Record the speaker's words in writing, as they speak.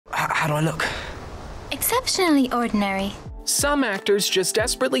How do I look? Exceptionally ordinary. Some actors just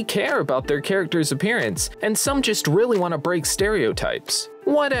desperately care about their character's appearance, and some just really want to break stereotypes.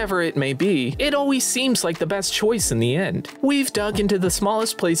 Whatever it may be, it always seems like the best choice in the end. We've dug into the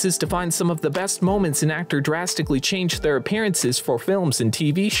smallest places to find some of the best moments an actor drastically changed their appearances for films and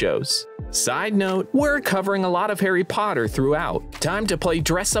TV shows. Side note, we're covering a lot of Harry Potter throughout. Time to play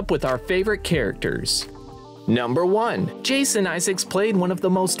dress up with our favorite characters. Number 1. Jason Isaacs played one of the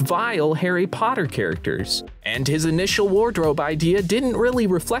most vile Harry Potter characters, and his initial wardrobe idea didn't really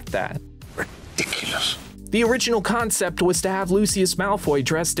reflect that. Ridiculous. The original concept was to have Lucius Malfoy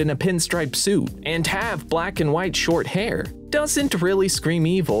dressed in a pinstripe suit and have black and white short hair. Doesn't really scream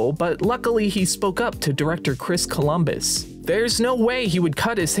evil, but luckily he spoke up to director Chris Columbus. There's no way he would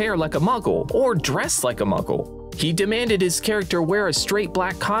cut his hair like a muggle or dress like a muggle. He demanded his character wear a straight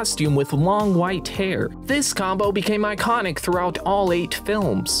black costume with long white hair. This combo became iconic throughout all 8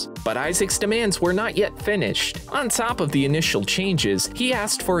 films. But Isaac's demands were not yet finished. On top of the initial changes, he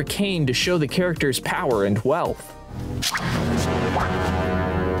asked for a cane to show the character's power and wealth.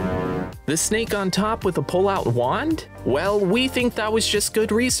 The snake on top with a pull-out wand? Well, we think that was just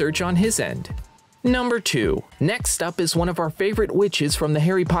good research on his end. Number 2. Next up is one of our favorite witches from the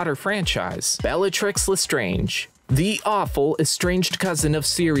Harry Potter franchise, Bellatrix Lestrange. The awful, estranged cousin of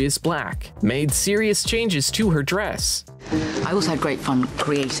Sirius Black made serious changes to her dress. I also had great fun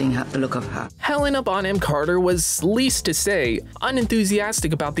creating the look of her. Helena Bonham Carter was, least to say,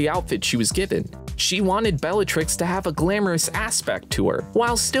 unenthusiastic about the outfit she was given. She wanted Bellatrix to have a glamorous aspect to her,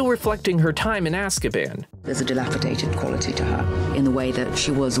 while still reflecting her time in Azkaban. There's a dilapidated quality to her, in the way that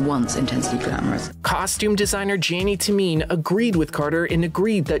she was once intensely glamorous. Costume designer Janie Tamine agreed with Carter and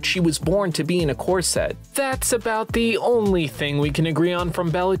agreed that she was born to be in a corset. That's about the only thing we can agree on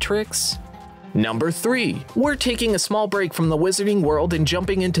from Bellatrix. Number 3. We're taking a small break from the wizarding world and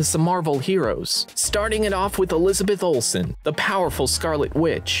jumping into some Marvel heroes, starting it off with Elizabeth Olsen, the powerful Scarlet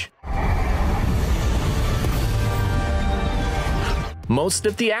Witch. Most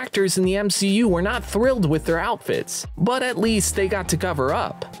of the actors in the MCU were not thrilled with their outfits, but at least they got to cover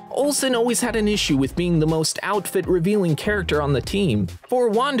up. Olsen always had an issue with being the most outfit-revealing character on the team. For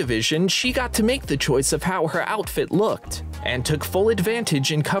WandaVision, she got to make the choice of how her outfit looked, and took full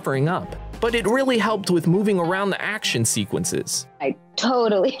advantage in covering up. But it really helped with moving around the action sequences. I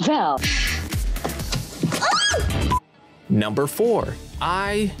totally fell. Number 4.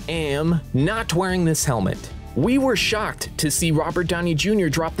 I am not wearing this helmet. We were shocked to see Robert Downey Jr.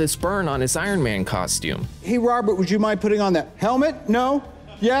 drop this burn on his Iron Man costume. Hey Robert, would you mind putting on that helmet? No?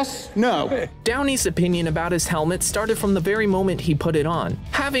 Yes? No? Downey's opinion about his helmet started from the very moment he put it on.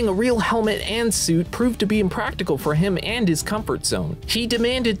 Having a real helmet and suit proved to be impractical for him and his comfort zone. He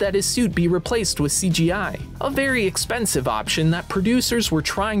demanded that his suit be replaced with CGI, a very expensive option that producers were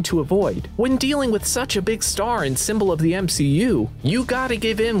trying to avoid. When dealing with such a big star and symbol of the MCU, you gotta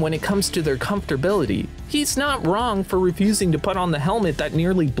give in when it comes to their comfortability. He's not wrong for refusing to put on the helmet that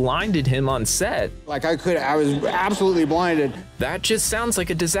nearly blinded him on set. I was absolutely blinded. That just sounds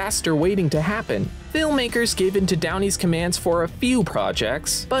like a disaster waiting to happen. Filmmakers gave in to Downey's commands for a few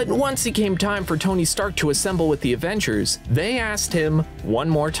projects, but once it came time for Tony Stark to assemble with the Avengers, they asked him one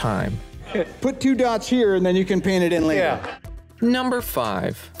more time. Put 2 dots here and then you can paint it in later. Yeah. Number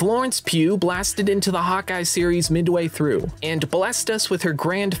 5. Florence Pugh blasted into the Hawkeye series midway through, and blessed us with her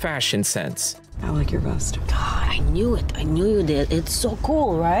grand fashion sense. I like your vest. God, I knew it. I knew you did. It's so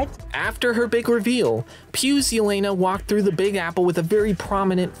cool, right? After her big reveal, Pugh's Yelena walked through the Big Apple with a very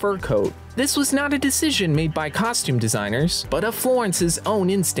prominent fur coat. This was not a decision made by costume designers, but of Florence's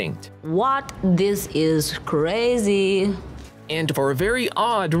own instinct. What? This is crazy. And for a very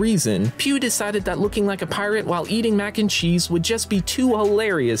odd reason, Pugh decided that looking like a pirate while eating mac and cheese would just be too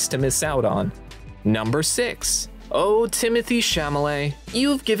hilarious to miss out on. Number 6. Oh, Timothée Chalamet,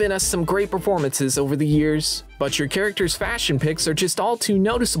 you've given us some great performances over the years, but your character's fashion picks are just all too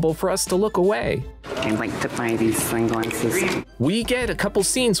noticeable for us to look away. I'd like to buy these sunglasses. We get a couple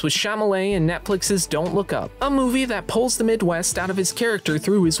scenes with Chalamet in Netflix's Don't Look Up, a movie that pulls the Midwest out of his character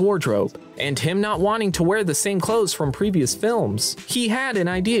through his wardrobe. And him not wanting to wear the same clothes from previous films, he had an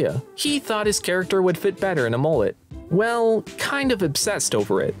idea. He thought his character would fit better in a mullet. Well, kind of obsessed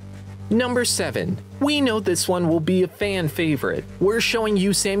over it. Number 7. We know this one will be a fan favorite. We're showing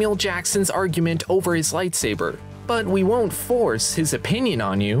you Samuel Jackson's argument over his lightsaber, but we won't force his opinion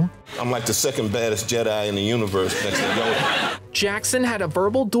on you. I'm like the second baddest Jedi in the universe next to Yoda. Jackson had a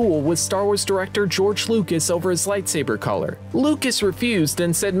verbal duel with Star Wars director George Lucas over his lightsaber color. Lucas refused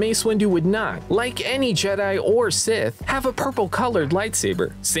and said Mace Windu would not, like any Jedi or Sith, have a purple-colored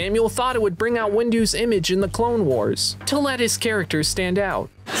lightsaber. Samuel thought it would bring out Windu's image in the Clone Wars, to let his character stand out.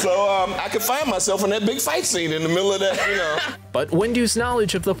 So I could find myself in that big fight scene in the middle of that, you know. But Windu's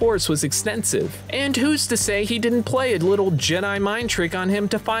knowledge of the Force was extensive, and who's to say he didn't play a little Jedi mind trick on him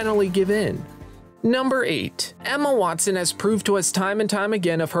to finally give in? Number 8. Emma Watson has proved to us time and time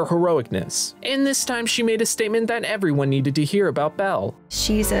again of her heroicness, and this time she made a statement that everyone needed to hear about Belle.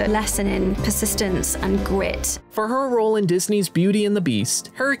 She's a lesson in persistence and grit. For her role in Disney's Beauty and the Beast,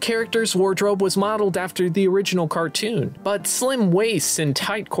 her character's wardrobe was modeled after the original cartoon, but slim waists and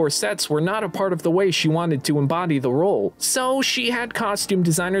tight corsets were not a part of the way she wanted to embody the role, so she had costume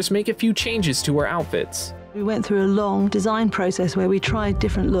designers make a few changes to her outfits. We went through a long design process where we tried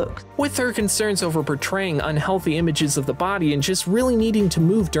different looks. With her concerns over portraying unhealthy images of the body and just really needing to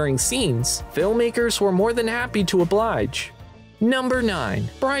move during scenes, filmmakers were more than happy to oblige. Number 9.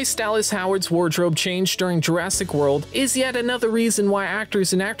 Bryce Dallas Howard's wardrobe change during Jurassic World is yet another reason why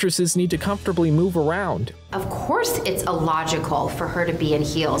actors and actresses need to comfortably move around. Of course it's illogical for her to be in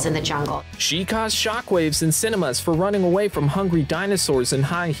heels in the jungle. She caused shockwaves in cinemas for running away from hungry dinosaurs in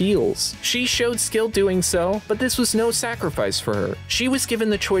high heels. She showed skill doing so, but this was no sacrifice for her. She was given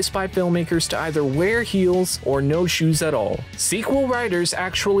the choice by filmmakers to either wear heels or no shoes at all. Sequel writers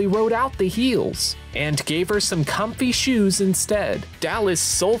actually wrote out the heels and gave her some comfy shoes instead. Dallas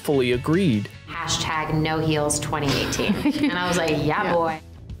soulfully agreed. Hashtag no heels 2018. And I was like, yeah, boy.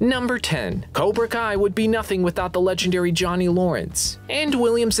 Number 10. Cobra Kai would be nothing without the legendary Johnny Lawrence, and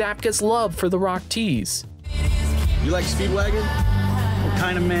William Zabka's love for the Rock tees. You like Speedwagon? What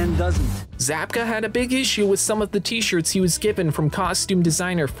kind of man doesn't? Zabka had a big issue with some of the t-shirts he was given from costume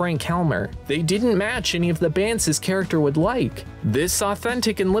designer Frank Helmer. They didn't match any of the bands his character would like. This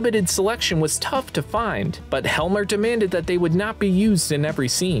authentic and limited selection was tough to find, but Helmer demanded that they would not be used in every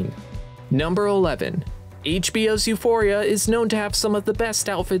scene. Number 11. HBO's Euphoria is known to have some of the best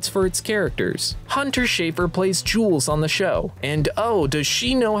outfits for its characters. Hunter Schafer plays Jules on the show, and oh, does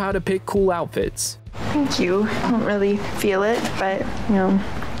she know how to pick cool outfits. Thank you. I don't really feel it, but, you know.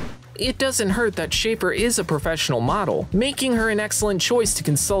 It doesn't hurt that Schafer is a professional model, making her an excellent choice to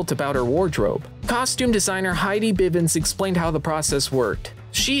consult about her wardrobe. Costume designer Heidi Bivens explained how the process worked.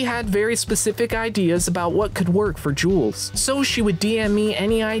 She had very specific ideas about what could work for Jules, so she would DM me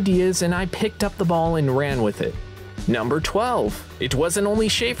any ideas and I picked up the ball and ran with it. Number 12. It wasn't only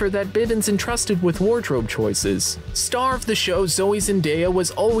Schafer that Bivens entrusted with wardrobe choices. Star of the show Zoe Zendaya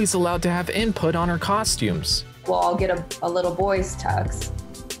was always allowed to have input on her costumes. Well, I'll get a little boy's tux.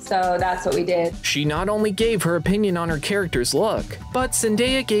 So that's what we did. She not only gave her opinion on her character's look, but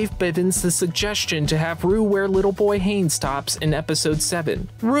Zendaya gave Bivens the suggestion to have Rue wear little boy Hanes tops in episode 7.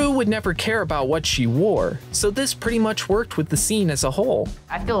 Rue would never care about what she wore, so this pretty much worked with the scene as a whole.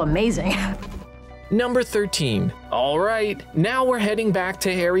 I feel amazing. Number 13. Alright, now we're heading back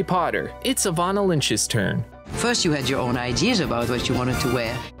to Harry Potter. It's Ivana Lynch's turn. First you had your own ideas about what you wanted to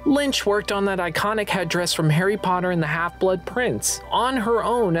wear. Lynch worked on that iconic headdress from Harry Potter and the Half-Blood Prince on her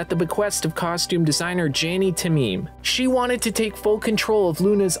own at the bequest of costume designer Jani Tamim. She wanted to take full control of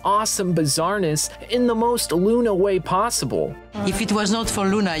Luna's awesome bizarreness in the most Luna way possible. If it was not for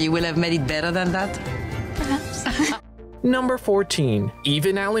Luna, you will have made it better than that? Perhaps. Number 14.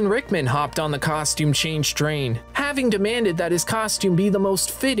 Even Alan Rickman hopped on the costume change train, having demanded that his costume be the most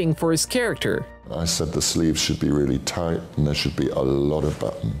fitting for his character. I said the sleeves should be really tight and there should be a lot of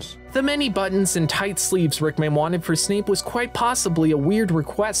buttons. The many buttons and tight sleeves Rickman wanted for Snape was quite possibly a weird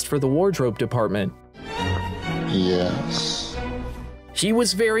request for the wardrobe department. Yes. He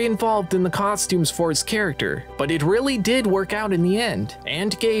was very involved in the costumes for his character, but it really did work out in the end,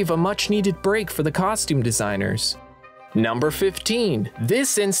 and gave a much-needed break for the costume designers. Number 15.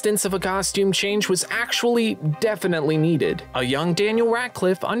 This instance of a costume change was actually definitely needed. A young Daniel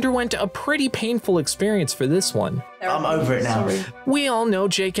Radcliffe underwent a pretty painful experience for this one. I'm over it now. We all know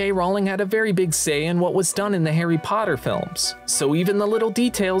J.K. Rowling had a very big say in what was done in the Harry Potter films, so even the little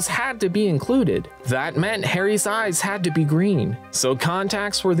details had to be included. That meant Harry's eyes had to be green, so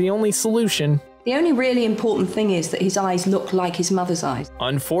contacts were the only solution. The only really important thing is that his eyes look like his mother's eyes.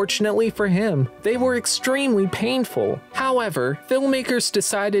 Unfortunately for him, they were extremely painful. However, filmmakers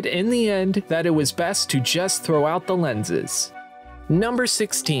decided in the end that it was best to just throw out the lenses. Number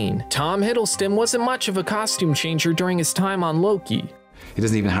 16. Tom Hiddleston wasn't much of a costume changer during his time on Loki. He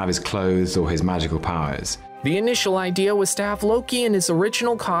doesn't even have his clothes or his magical powers. The initial idea was to have Loki in his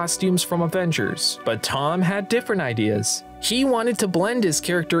original costumes from Avengers, but Tom had different ideas. He wanted to blend his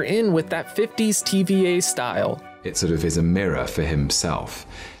character in with that 50s TVA style. It sort of is a mirror for himself.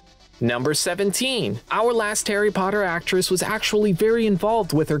 Number 17. Our last Harry Potter actress was actually very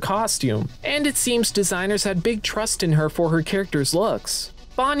involved with her costume, and it seems designers had big trust in her for her character's looks.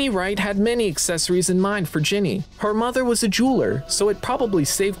 Bonnie Wright had many accessories in mind for Ginny. Her mother was a jeweler, so it probably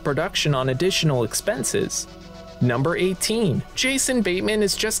saved production on additional expenses. Number 18. Jason Bateman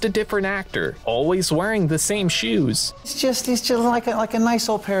is just a different actor, always wearing the same shoes. He's just like a nice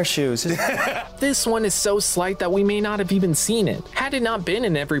old pair of shoes. This one is so slight that we may not have even seen it, had it not been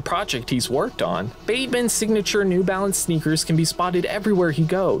in every project he's worked on. Bateman's signature New Balance sneakers can be spotted everywhere he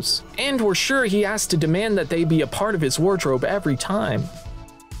goes, and we're sure he has to demand that they be a part of his wardrobe every time.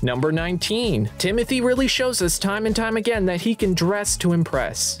 Number 19. Timothy really shows us time and time again that he can dress to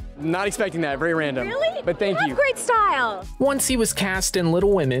impress. Not expecting that, very random. Really? But thank you. Great style. Once he was cast in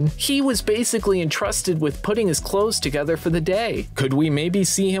Little Women, he was basically entrusted with putting his clothes together for the day. Could we maybe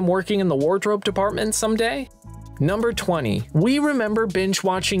see him working in the wardrobe department someday? Number 20. We remember binge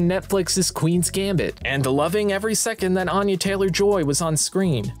watching Netflix's Queen's Gambit and loving every second that Anya Taylor-Joy was on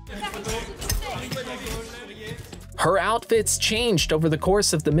screen. Her outfits changed over the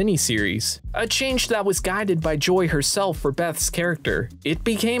course of the miniseries, a change that was guided by Joy herself for Beth's character. It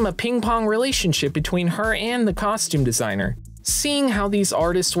became a ping-pong relationship between her and the costume designer. Seeing how these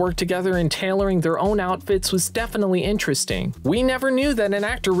artists work together in tailoring their own outfits was definitely interesting. We never knew that an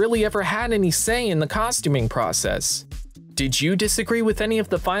actor really ever had any say in the costuming process. Did you disagree with any of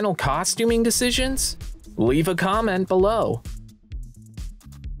the final costuming decisions? Leave a comment below.